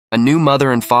A new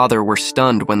mother and father were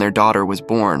stunned when their daughter was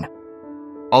born.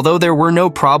 Although there were no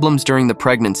problems during the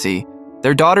pregnancy,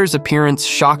 their daughter's appearance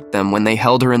shocked them when they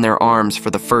held her in their arms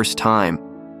for the first time.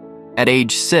 At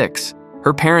age 6,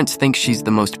 her parents think she's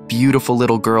the most beautiful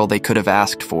little girl they could have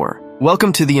asked for.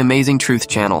 Welcome to the Amazing Truth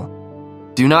channel.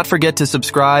 Do not forget to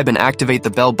subscribe and activate the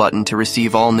bell button to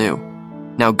receive all new.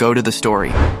 Now go to the story.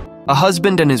 A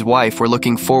husband and his wife were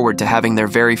looking forward to having their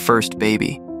very first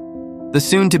baby. The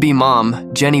soon-to-be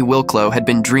mom, Jenny Wilklow, had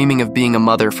been dreaming of being a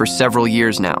mother for several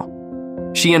years now.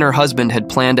 She and her husband had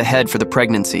planned ahead for the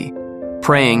pregnancy,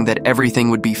 praying that everything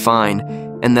would be fine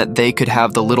and that they could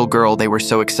have the little girl they were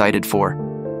so excited for.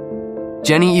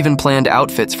 Jenny even planned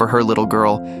outfits for her little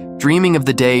girl, dreaming of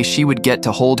the day she would get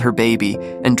to hold her baby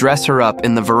and dress her up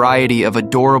in the variety of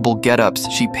adorable get-ups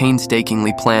she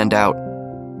painstakingly planned out.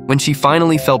 When she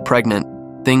finally fell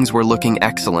pregnant, things were looking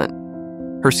excellent.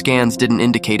 Her scans didn't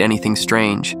indicate anything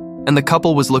strange, and the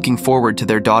couple was looking forward to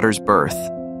their daughter's birth.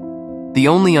 The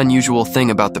only unusual thing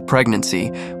about the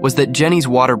pregnancy was that Jenny's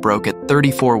water broke at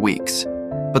 34 weeks,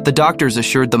 but the doctors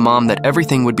assured the mom that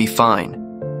everything would be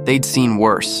fine. They'd seen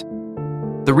worse.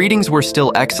 The readings were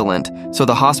still excellent, so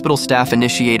the hospital staff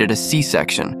initiated a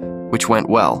C-section, which went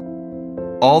well.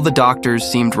 All the doctors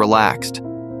seemed relaxed.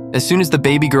 As soon as the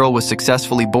baby girl was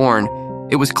successfully born,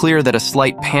 it was clear that a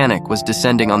slight panic was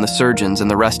descending on the surgeons and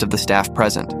the rest of the staff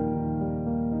present.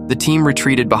 The team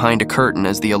retreated behind a curtain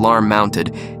as the alarm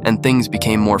mounted, and things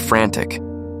became more frantic.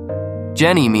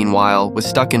 Jenny, meanwhile, was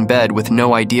stuck in bed with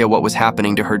no idea what was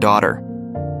happening to her daughter.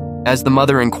 As the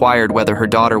mother inquired whether her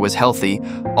daughter was healthy,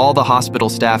 all the hospital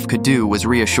staff could do was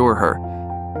reassure her.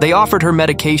 They offered her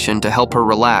medication to help her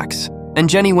relax, and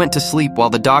Jenny went to sleep while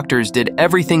the doctors did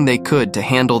everything they could to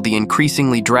handle the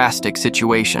increasingly drastic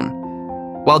situation.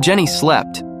 While Jenny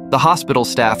slept, the hospital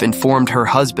staff informed her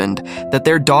husband that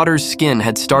their daughter's skin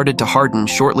had started to harden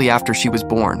shortly after she was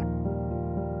born.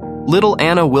 Little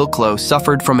Anna Wilklow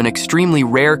suffered from an extremely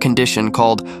rare condition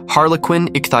called harlequin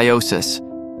ichthyosis,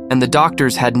 and the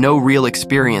doctors had no real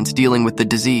experience dealing with the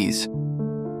disease.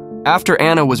 After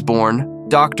Anna was born,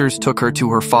 doctors took her to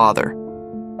her father.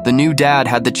 The new dad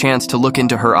had the chance to look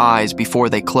into her eyes before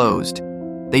they closed.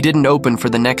 They didn't open for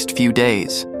the next few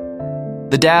days.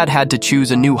 The dad had to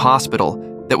choose a new hospital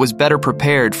that was better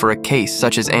prepared for a case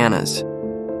such as Anna's.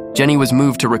 Jenny was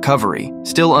moved to recovery,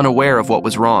 still unaware of what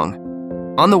was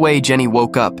wrong. On the way, Jenny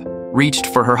woke up, reached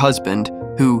for her husband,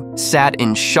 who sat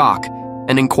in shock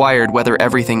and inquired whether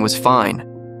everything was fine.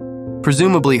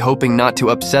 Presumably hoping not to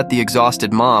upset the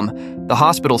exhausted mom, the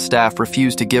hospital staff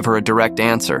refused to give her a direct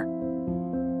answer.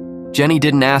 Jenny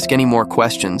didn't ask any more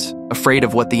questions, afraid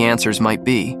of what the answers might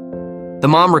be. The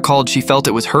mom recalled she felt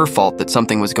it was her fault that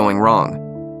something was going wrong.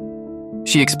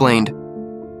 She explained,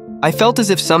 "I felt as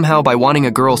if somehow by wanting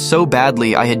a girl so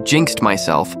badly I had jinxed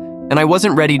myself, and I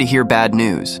wasn't ready to hear bad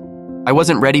news. I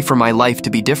wasn't ready for my life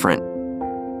to be different.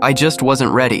 I just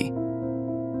wasn't ready."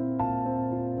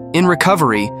 In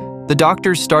recovery, the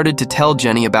doctors started to tell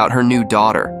Jenny about her new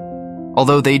daughter.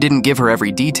 Although they didn't give her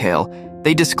every detail,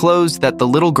 they disclosed that the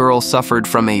little girl suffered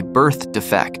from a birth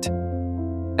defect.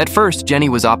 At first, Jenny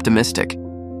was optimistic.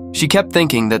 She kept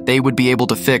thinking that they would be able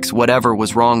to fix whatever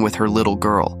was wrong with her little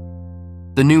girl.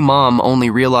 The new mom only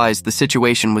realized the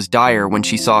situation was dire when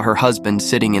she saw her husband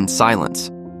sitting in silence.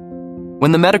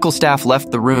 When the medical staff left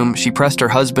the room, she pressed her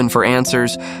husband for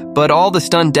answers, but all the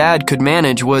stunned dad could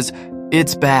manage was,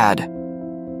 "It's bad."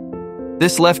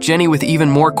 This left Jenny with even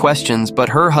more questions, but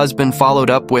her husband followed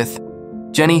up with,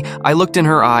 "Jenny, I looked in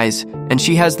her eyes, and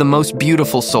she has the most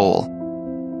beautiful soul."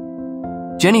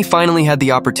 Jenny finally had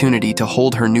the opportunity to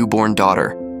hold her newborn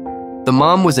daughter. The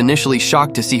mom was initially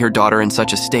shocked to see her daughter in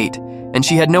such a state, and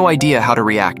she had no idea how to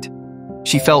react.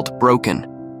 She felt broken.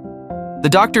 The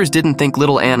doctors didn't think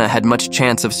little Anna had much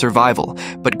chance of survival,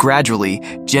 but gradually,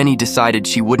 Jenny decided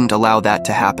she wouldn't allow that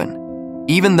to happen.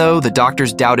 Even though the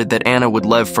doctors doubted that Anna would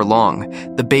live for long,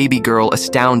 the baby girl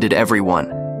astounded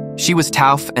everyone. She was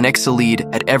tough and excelled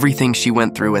at everything she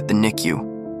went through at the NICU.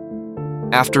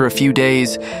 After a few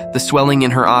days, the swelling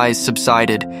in her eyes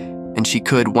subsided, and she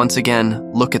could once again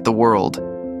look at the world.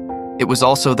 It was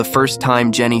also the first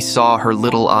time Jenny saw her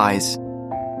little eyes.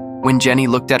 When Jenny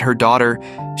looked at her daughter,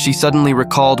 she suddenly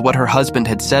recalled what her husband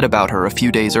had said about her a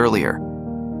few days earlier.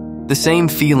 The same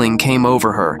feeling came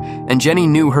over her, and Jenny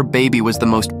knew her baby was the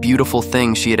most beautiful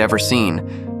thing she had ever seen.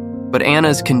 But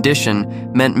Anna's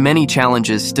condition meant many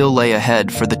challenges still lay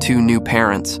ahead for the two new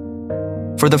parents.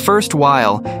 For the first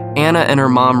while, Anna and her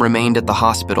mom remained at the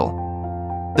hospital.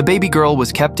 The baby girl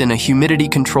was kept in a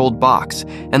humidity-controlled box,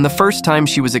 and the first time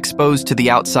she was exposed to the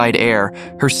outside air,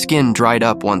 her skin dried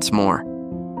up once more.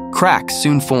 Cracks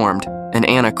soon formed, and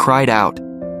Anna cried out.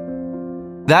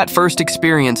 That first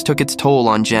experience took its toll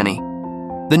on Jenny.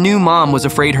 The new mom was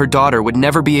afraid her daughter would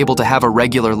never be able to have a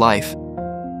regular life.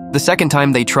 The second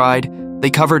time they tried, they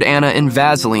covered Anna in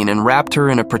Vaseline and wrapped her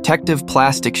in a protective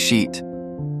plastic sheet.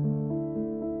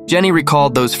 Jenny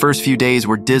recalled those first few days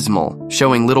were dismal,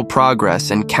 showing little progress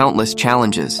and countless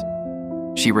challenges.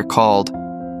 She recalled,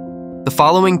 "The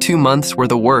following 2 months were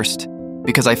the worst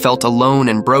because I felt alone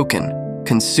and broken,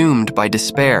 consumed by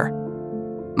despair.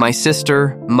 My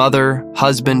sister, mother,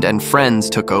 husband, and friends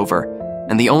took over,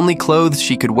 and the only clothes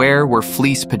she could wear were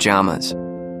fleece pajamas."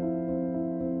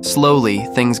 Slowly,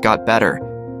 things got better,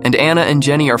 and Anna and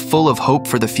Jenny are full of hope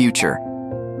for the future.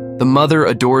 The mother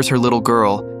adores her little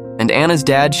girl, and Anna's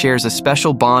dad shares a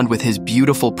special bond with his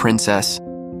beautiful princess.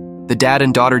 The dad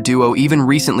and daughter duo even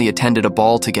recently attended a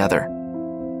ball together.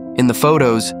 In the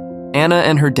photos, Anna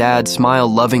and her dad smile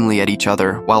lovingly at each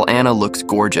other while Anna looks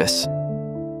gorgeous.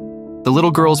 The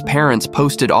little girl's parents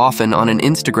posted often on an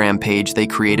Instagram page they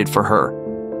created for her.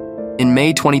 In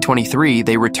May 2023,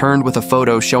 they returned with a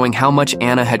photo showing how much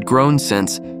Anna had grown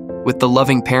since, with the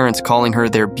loving parents calling her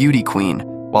their beauty queen,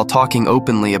 while talking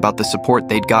openly about the support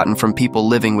they'd gotten from people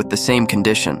living with the same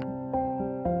condition.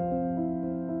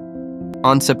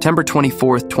 On September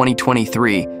 24,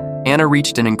 2023, Anna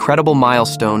reached an incredible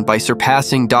milestone by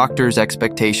surpassing doctors'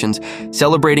 expectations,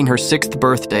 celebrating her 6th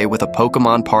birthday with a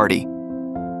Pokemon party.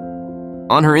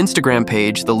 On her Instagram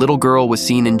page, the little girl was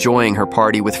seen enjoying her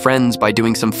party with friends by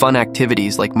doing some fun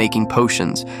activities like making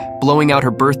potions, blowing out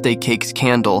her birthday cake's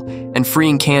candle, and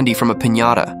freeing candy from a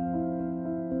piñata.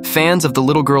 Fans of the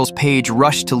little girl's page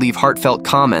rushed to leave heartfelt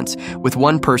comments, with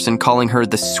one person calling her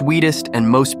the sweetest and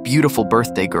most beautiful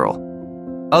birthday girl.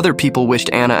 Other people wished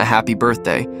Anna a happy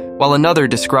birthday, while another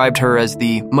described her as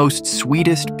the most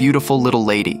sweetest, beautiful little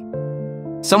lady.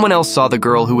 Someone else saw the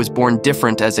girl who was born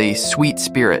different as a sweet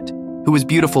spirit, who was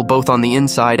beautiful both on the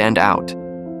inside and out.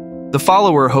 The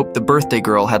follower hoped the birthday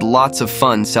girl had lots of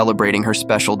fun celebrating her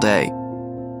special day.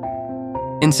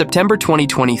 In September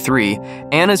 2023,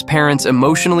 Anna's parents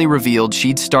emotionally revealed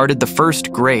she'd started the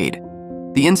 1st grade.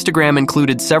 The Instagram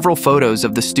included several photos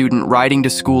of the student riding to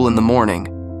school in the morning.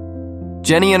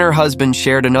 Jenny and her husband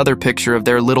shared another picture of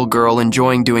their little girl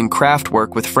enjoying doing craft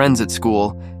work with friends at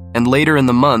school, and later in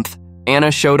the month,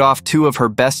 Anna showed off 2 of her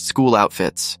best school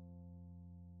outfits.